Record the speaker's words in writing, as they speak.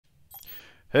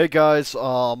Hey guys,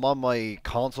 I'm on my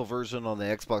console version on the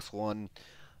Xbox One.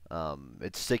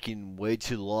 It's taking way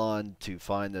too long to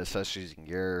find the accessories and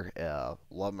gear. A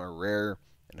lot of them are rare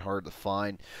and hard to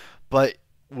find. But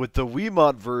with the Wii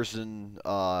mod version,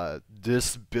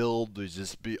 this build is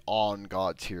just beyond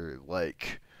god tier.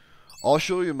 Like, I'll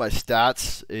show you my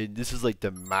stats, and this is like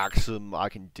the maximum I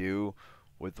can do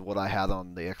with what I had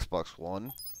on the Xbox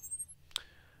One.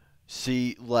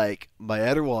 See, like, my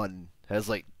other one has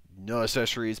like no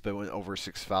accessories, but went over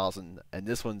 6,000, and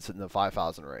this one's in the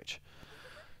 5,000 range.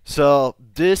 So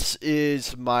this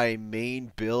is my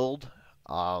main build.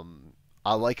 I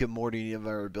like it more than any of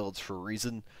my other builds for a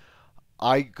reason.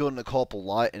 I go in the co-op a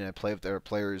lot, and I play with other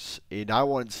players, and I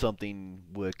wanted something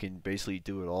that can basically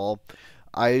do it all.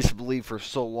 I used to believe for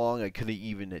so long I couldn't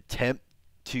even attempt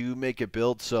to make a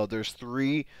build. So there's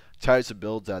three types of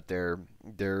builds out there.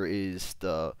 There is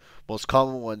the most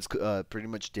common ones, pretty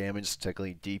much damage,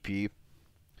 technically DP.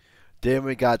 Then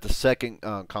we got the second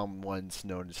common ones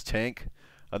known as tank.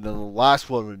 And then the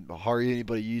last one hardly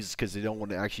anybody uses because they don't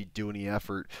want to actually do any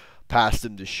effort past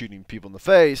them to shooting people in the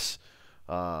face.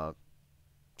 Sad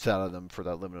of them for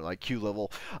that limited IQ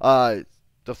level.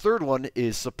 The third one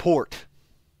is support.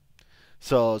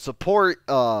 So support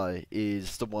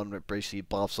is the one that basically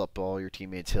buffs up all your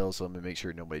teammates, heals them, and makes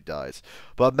sure nobody dies.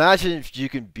 But imagine if you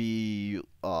can be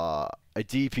a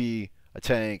DP, a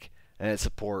tank, and a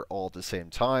support all at the same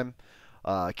time.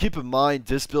 Keep in mind,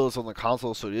 this build is on the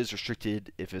console, so it is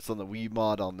restricted. If it's on the Wii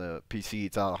mod on the PC,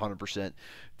 it's at 100%.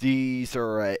 These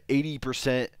are at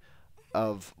 80%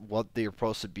 of what they're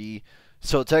supposed to be.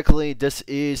 So technically, this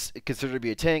is considered to be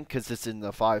a tank because it's in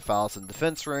the 5,000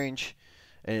 defense range,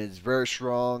 and it's very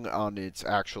strong on its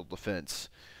actual defense.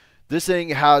 This thing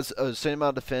has the same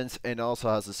amount of defense and also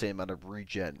has the same amount of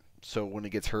regen. So when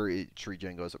it gets hurt, its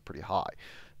regen goes up pretty high.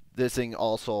 This thing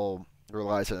also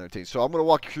relies on other things. So I'm going to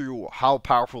walk you through how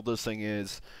powerful this thing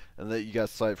is and let you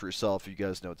guys decide for yourself if you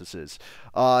guys know what this is.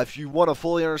 If you want to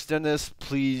fully understand this,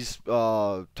 please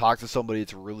talk to somebody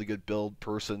that's a really good build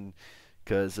person,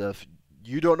 because if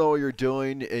you don't know what you're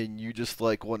doing and you just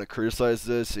like want to criticize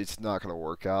this, it's not going to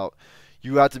work out.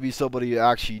 You have to be somebody who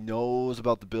actually knows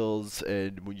about the builds,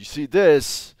 and when you see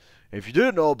this, if you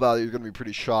didn't know about it, you're going to be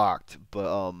pretty shocked. But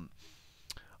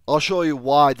I'll show you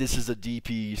why this is a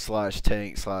DP slash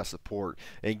tank slash support.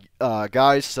 And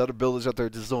guys, other builders out there,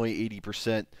 this is only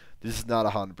 80%. This is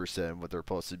not 100% what they're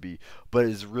supposed to be, but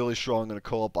it's really strong in a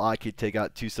co-op. I could take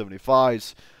out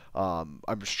 275s. I'm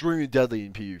extremely deadly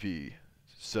in PvP,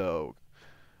 so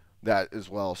that as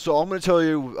well. So I'm going to tell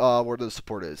you where the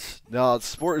support is. Now, the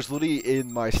support is literally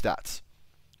in my stats.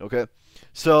 Okay,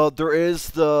 so there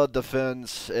is the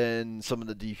defense and some of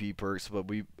the DP perks, but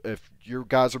if your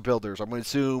guys are builders, I'm going to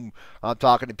assume I'm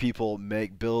talking to people who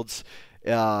make builds.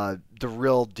 The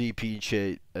real DP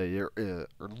shit are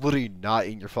literally not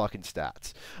in your fucking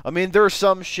stats. I mean, there's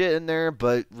some shit in there,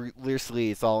 but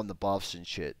realistically, it's all in the buffs and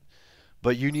shit.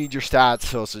 But you need your stats,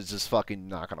 so it's just fucking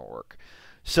not going to work.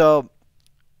 So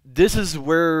this is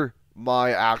where my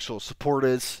actual support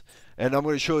is, and I'm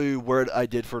going to show you where I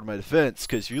did for my defense,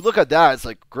 because if you look at that, it's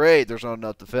like, great, there's not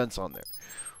enough defense on there.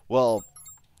 Well,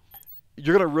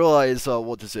 you're going to realize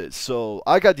what this is. So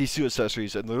I got these two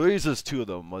accessories, and there is just two of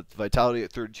them, with Vitality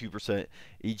at 32%,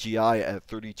 AGI at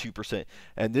 32%,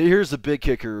 and then here's the big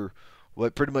kicker,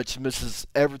 what pretty much messes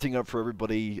everything up for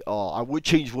everybody. I would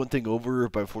change one thing over,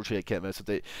 but unfortunately I can't mess with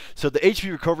it. So the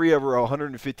HP recovery over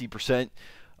 150%.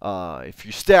 If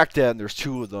you stack that, and there's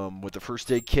two of them with the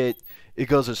first aid kit, it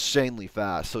goes insanely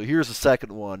fast. So here's the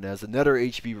second one, it has another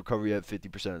HP recovery at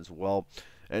 50% as well,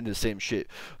 and the same shit.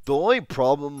 The only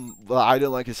problem, well, I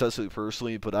didn't like accessory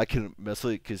personally, but I couldn't mess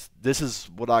with it because this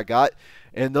is what I got,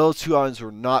 and those two items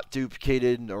were not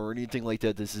duplicated or anything like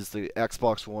that. This is the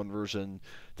Xbox One version.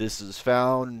 This is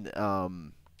found.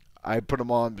 I put them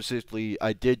on specifically.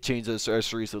 I did change the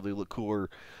accessories so they look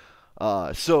cooler.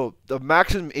 So the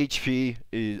maximum HP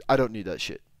is, I don't need that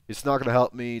shit. It's not going to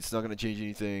help me. It's not going to change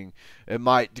anything. It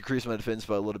might decrease my defense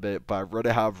by a little bit, but I'd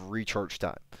rather have recharge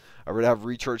time. I'd rather have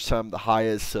recharge time the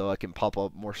highest so I can pop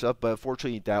up more stuff, but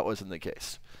unfortunately that wasn't the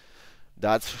case.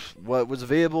 That's what was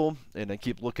available, and I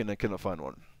keep looking, I couldn't find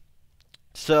one.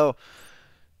 So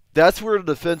that's where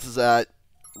the defense is at,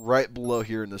 right below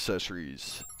here in the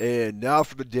accessories. And now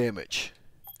for the damage.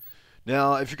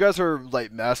 Now, if you guys are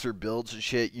like master builds and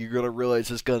shit, you're gonna realize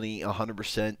it's gonna eat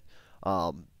 100%.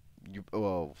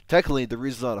 Well, technically, the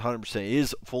reason it's not 100%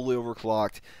 is fully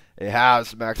overclocked. It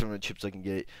has maximum chips I can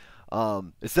get.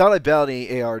 It's not a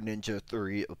bounty AR Ninja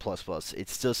 3 plus.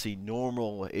 It's just a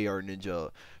normal AR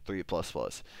Ninja 3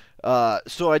 plus.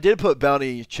 So I did put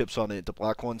bounty chips on it, the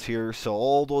black ones here. So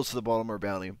all those to the bottom are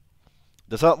bounty.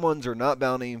 The top ones are not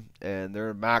bounty, and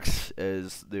they're max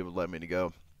as they would let me to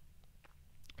go.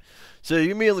 So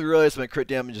you immediately realize my crit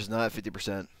damage is not at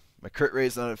 50%. My crit rate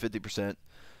is not at 50%.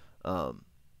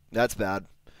 That's bad.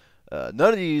 None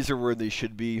of these are where they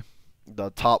should be.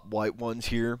 The top white ones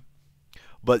here.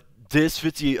 But this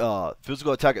 50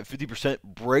 physical attack at 50%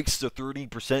 breaks the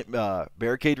 30%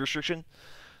 barricade restriction.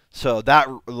 So that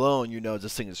alone, you know,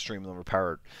 this thing is extremely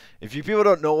overpowered. If you people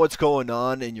don't know what's going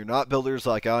on and you're not builders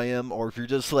like I am, or if you're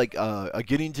just like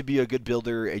getting to be a good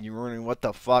builder and you're wondering what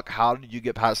the fuck, how did you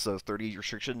get past the 30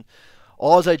 restriction?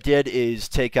 All I did is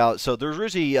take out. So there's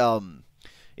really a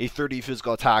 30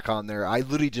 physical attack on there. I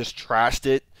literally just trashed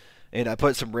it. And I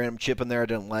put some random chip in there I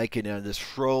didn't like, and I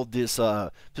just rolled this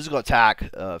physical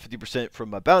attack, 50% from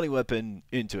my bounty weapon,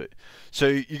 into it. So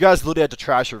you guys literally have to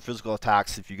trash your physical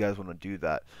attacks if you guys want to do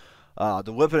that.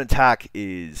 The weapon attack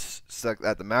is stuck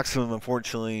at the maximum,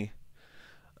 unfortunately.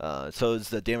 So is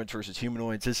the damage versus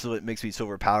humanoids. This is what makes me so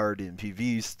overpowered in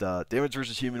Pvs. The damage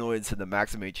versus humanoids and the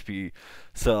maximum HP.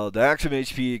 So the maximum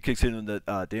HP kicks in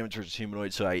the damage versus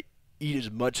humanoids, so I eat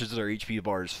as much as their HP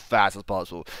bar as fast as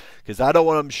possible, because I don't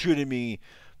want them shooting me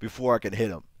before I can hit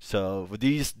them. So with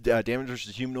these damage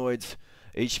versus humanoids,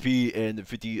 HP and the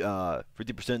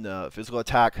 50% physical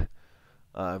attack,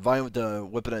 vying with the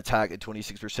weapon attack at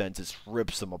 26%, just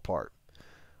rips them apart.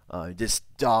 It just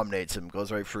dominates them,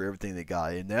 goes right through everything they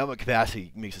got, and the ammo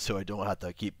capacity makes it so I don't have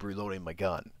to keep reloading my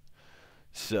gun.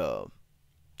 So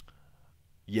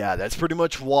yeah, that's pretty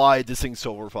much why this thing's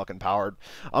so fucking powered.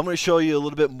 I'm going to show you a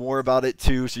little bit more about it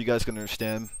too, so you guys can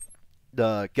understand.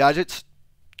 The gadgets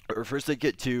are First Aid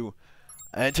Kit 2,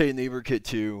 Anti-Neighbor Kit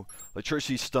 2,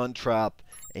 Electricity Stun Trap,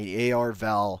 an AR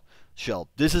Val Shell.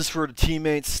 This is for the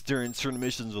teammates during certain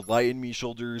missions with light enemy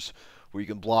shoulders, where you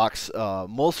can block.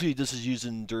 Mostly this is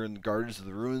used during Guardians of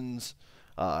the Ruins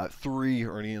 3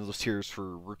 or any of those tiers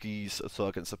for rookies, so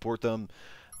I can support them.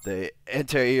 The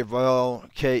anti-AR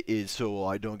kit is so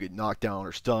I don't get knocked down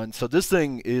or stunned. So this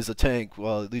thing is a tank.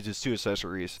 Well, it leaves 2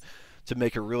 accessories to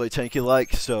make it really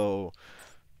tanky-like. So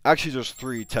actually, there's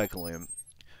 3 technically.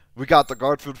 We got the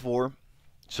Guard Food 4,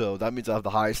 so that means I have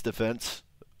the highest defense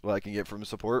what I can get from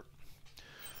support.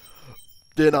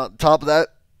 Then on top of that,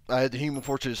 I had the Human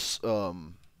Fortress,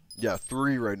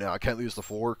 3 right now. I can't lose the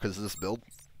 4 because of this build.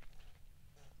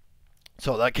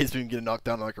 So that keeps me from getting knocked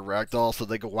down like a ragdoll, so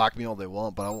they can whack me all they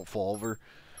want, but I won't fall over.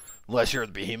 Unless you're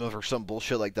the Behemoth or some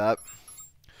bullshit like that.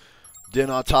 Then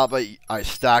on top, I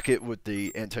stack it with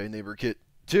the Anti-Neighbor Kit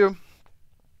 2.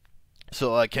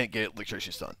 So I can't get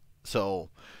Electricity Stun. So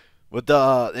with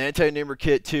the Anti-Neighbor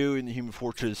Kit 2 and the Human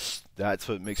Fortress, that's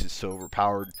what makes it so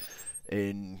overpowered.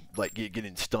 And like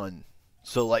getting stunned.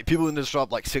 So like people can just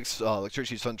drop like 6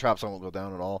 Electricity Stun traps, I won't go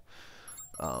down at all.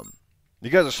 You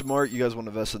guys are smart, you guys want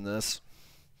to invest in this.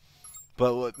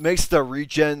 But what makes the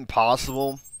regen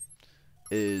possible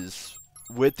is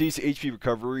with these HP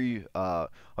recovery,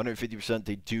 150%,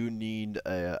 they do need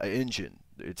an engine.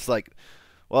 It's like,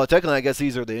 well, technically, I guess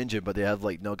these are the engine, but they have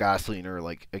like no gasoline or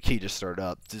like a key to start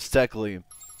up. Just technically,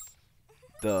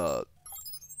 the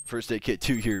First Aid Kit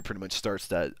 2 here pretty much starts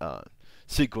that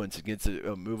sequence and gets it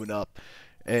moving up.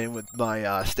 And with my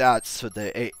stats, with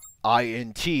the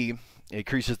INT, it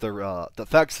increases the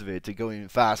effects of it to go even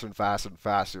faster and faster and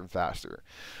faster and faster.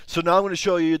 So now I'm going to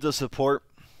show you the support,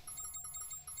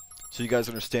 so you guys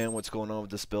understand what's going on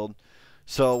with this build.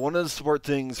 So one of the support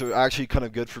things are actually kind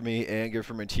of good for me and good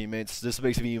for my teammates. This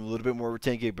makes me a little bit more of a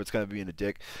tanky, but it's kind of being a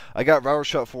dick. I got Rattle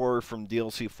Shot 4 from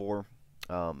DLC 4.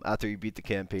 After you beat the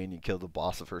campaign, you kill the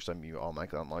boss the first time you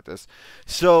automatically unlock this.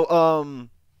 So,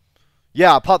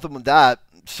 yeah, I popped them with that.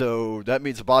 So that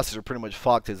means the bosses are pretty much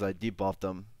fucked as I debuffed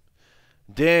them.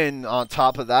 Then, on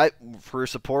top of that, for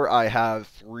support, I have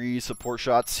 3 support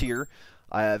shots here.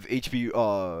 I have HP,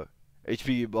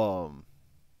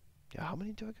 yeah, how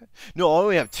many do I got? No, I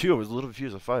only have 2. I was a little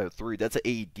confused. I thought I had 3. That's an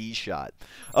AD shot.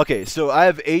 Okay, so I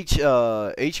have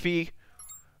HP,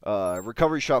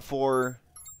 recovery shot 4.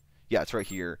 Yeah, it's right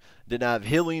here. Then I have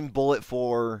healing bullet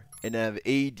 4, and I have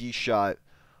AD shot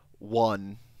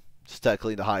 1. It's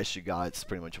technically the highest you got. It's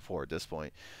pretty much a 4 at this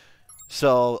point.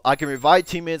 So I can revive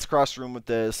teammates across the room with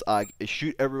this. I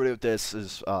shoot everybody with this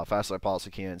as fast as I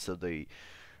possibly can, so the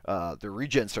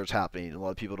regen starts happening. A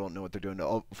lot of people don't know what they're doing.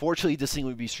 Unfortunately, this thing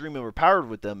would be extremely overpowered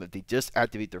with them if they just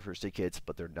activate their first aid kits,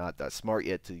 but they're not that smart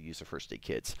yet to use their first aid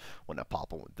kits when I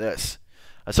pop them with this.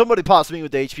 Somebody pops me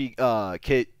with the HP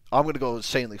kit, I'm going to go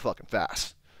insanely fucking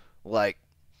fast. Like,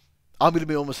 I'm going to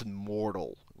be almost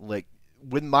immortal. Like,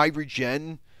 with my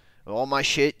regen, all my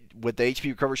shit, with the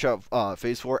HP recovery shot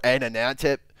phase 4 and a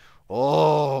nanotip,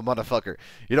 oh, motherfucker.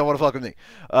 You don't want to fuck with me.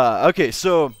 Okay,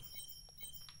 so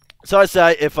Besides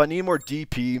that, if I need more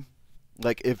DP,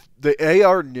 like if the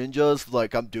AR ninjas,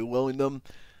 like I'm dueling them,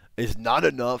 is not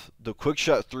enough, the quick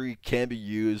shot 3 can be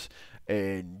used,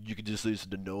 and you can just use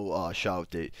the no shot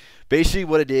update. Basically,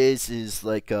 what it is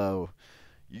like you,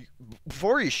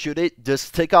 before you shoot it,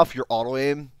 just take off your auto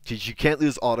aim because you can't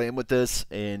lose auto aim with this,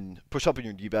 and push up on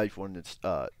your D-pad if you want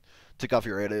to take off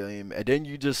your auto aim, and then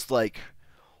you just like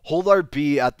hold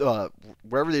RB at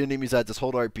wherever the enemy's at. Just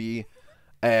hold RB,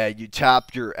 and you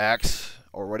tap your X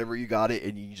or whatever you got it,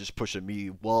 and you just push a me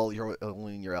while you're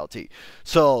holding your LT.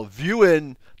 So view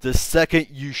in the second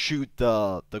you shoot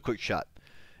the quick shot.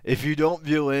 If you don't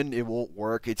view in, it won't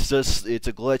work. It's a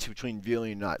glitch between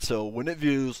viewing and not. So when it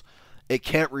views, it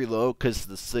can't reload because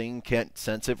the thing can't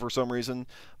sense it for some reason.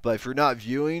 But if you're not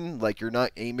viewing, like you're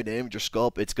not aiming in with your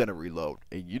scope, it's gonna reload,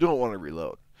 and you don't want to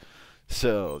reload.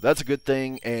 So that's a good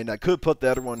thing. And I could put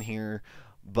the other one here,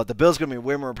 but the build's gonna be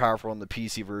way more powerful on the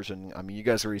PC version. I mean, you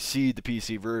guys already see the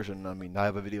PC version. I mean, I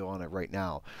have a video on it right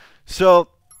now. So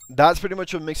that's pretty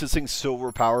much what makes this thing so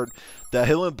overpowered. The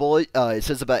healing bullet, it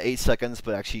says about 8 seconds,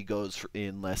 but actually goes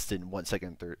in less than 1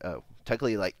 second.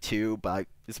 Technically like 2, but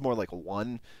it's more like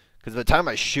 1. Because by the time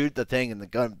I shoot the thing and the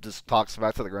gun just clocks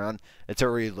back to the ground, it's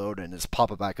already loaded and it's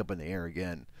popping back up in the air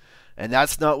again. And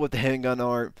that's not what the handgun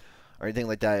art or anything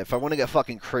like that. If I want to get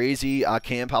fucking crazy, I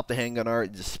can pop the handgun art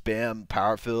and just spam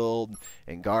power filled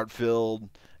and guard filled,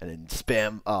 and then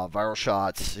spam viral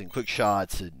shots and quick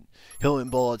shots and healing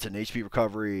bullets and HP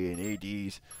recovery and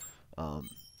ADs.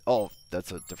 Oh,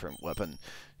 that's a different weapon.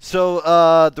 So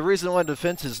the reason why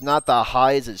defense is not that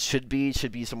high as it should be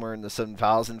somewhere in the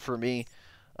 7,000 for me,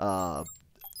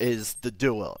 is the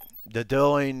dueling. The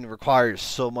dueling requires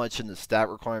so much in the stat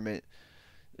requirement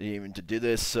even to do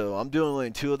this, so I'm doing only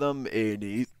 2 of them,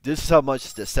 and this is how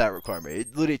much the stat requirement.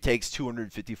 It literally takes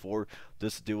 254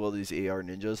 just to do all these AR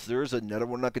ninjas. There's another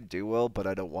one I could do well, but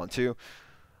I don't want to.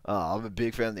 I'm a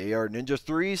big fan of the AR Ninja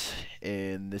 3s,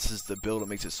 and this is the build that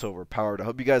makes it so overpowered. I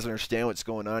hope you guys understand what's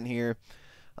going on here.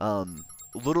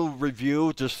 Little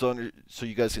review just so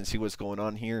you guys can see what's going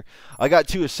on here. I got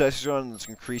 2 accessories on that's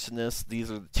increasing this.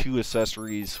 These are the 2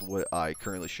 accessories what I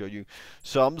currently showed you.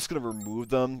 So I'm just going to remove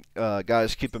them.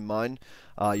 Guys, keep in mind,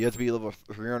 you have to be level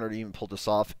 300 to even pull this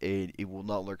off, and it will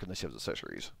not lurk unless you have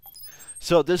accessories.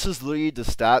 So this is literally the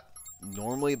stat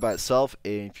normally by itself,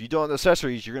 and if you don't have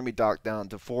accessories, you're going to be docked down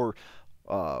to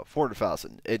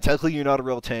 4,000. And technically, you're not a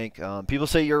real tank. People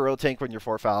say you're a real tank when you're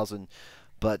 4,000.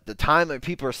 But the time that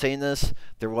people are saying this,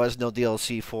 there was no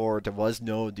DLC for it. There was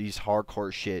no these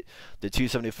hardcore shit. The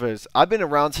 275s. I've been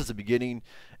around since the beginning,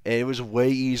 and it was way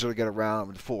easier to get around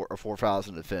with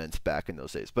 4,000 defense back in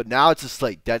those days. But now it's just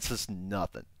like that's just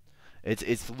nothing.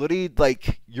 It's literally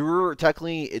like you're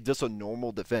technically just a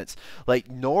normal defense. Like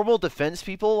normal defense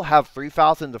people have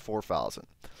 3,000 to 4,000.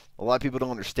 A lot of people don't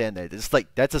understand that. It's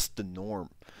like that's just the norm.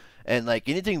 And like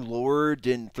anything lower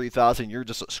than 3,000, you're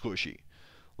just a squishy.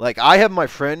 Like, I have my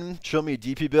friend show me a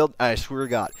DP build, and I swear to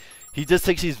God, he just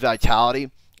takes his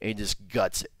vitality and he just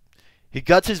guts it. He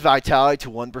guts his vitality to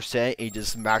 1%, and he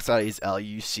just maxes out his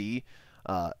LUC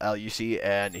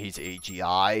and his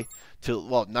AGI to,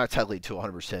 well, not technically to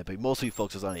 100%, but he mostly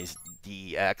focuses on his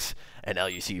DX and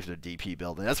LUC for the DP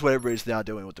build, and that's what everybody's now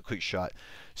doing with the quick shot.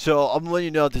 So I'm letting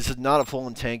you know this is not a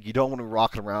full tank. You don't want to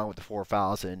rock it around with the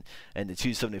 4,000 and the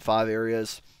 275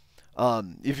 areas.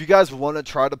 If you guys want to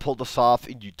try to pull this off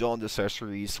and you don't have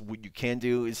accessories, what you can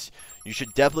do is you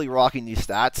should definitely rocking these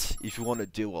stats if you want to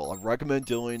duel. I recommend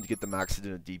dueling to get the max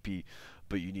in a DP,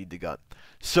 but you need the gun.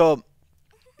 So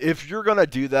if you're gonna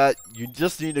do that, you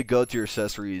just need to go to your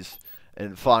accessories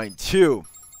and find two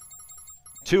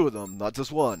of them, not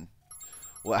just one,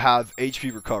 will have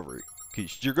HP recovery.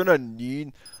 Because you're gonna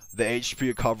need the HP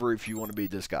recovery if you want to be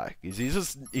this guy.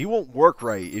 Because he won't work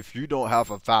right if you don't have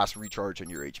a fast recharge in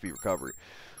your HP recovery.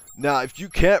 Now, if you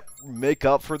can't make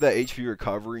up for that HP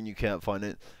recovery and you can't find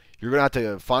it, you're going to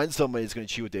have to find somebody that's going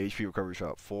to cheat with the HP recovery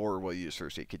shot for what you use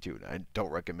first aid kit too. I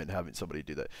don't recommend having somebody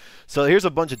do that. So here's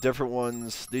a bunch of different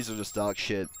ones. These are just dog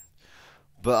shit.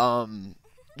 But,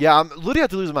 yeah, I'm literally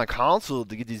have to lose my console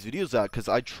to get these videos out because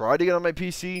I tried to get on my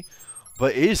PC,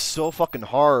 but it is so fucking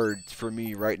hard for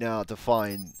me right now to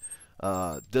find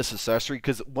this accessory,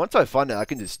 because once I find it, I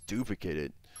can just duplicate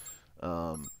it.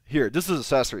 Here, this is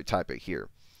accessory type right here.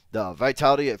 The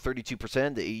vitality at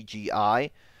 32%, the AGI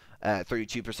at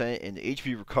 32%, and the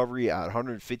HP recovery at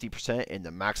 150%, and the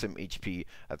maximum HP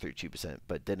at 32%.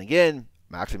 But then again,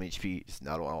 maximum HP is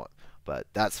not what I want. But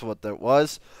that's what that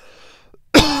was.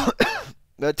 By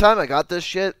the time I got this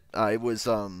shit, I was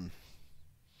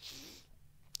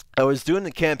doing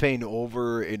the campaign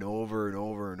over and over and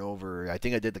over and over. I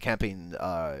think I did the campaign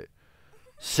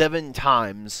 7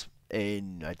 times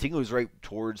and I think it was right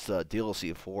towards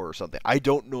DLC 4 or something. I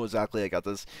don't know exactly. I got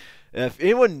this. If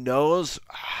anyone knows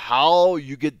how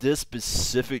you get this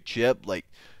specific chip, like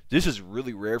this is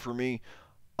really rare for me.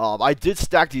 I did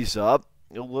stack these up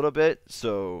a little bit,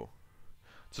 so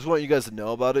just want you guys to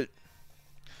know about it.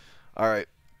 All right,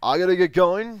 I gotta get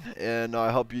going, and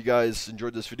I hope you guys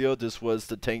enjoyed this video. This was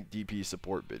the tank DP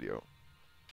support video.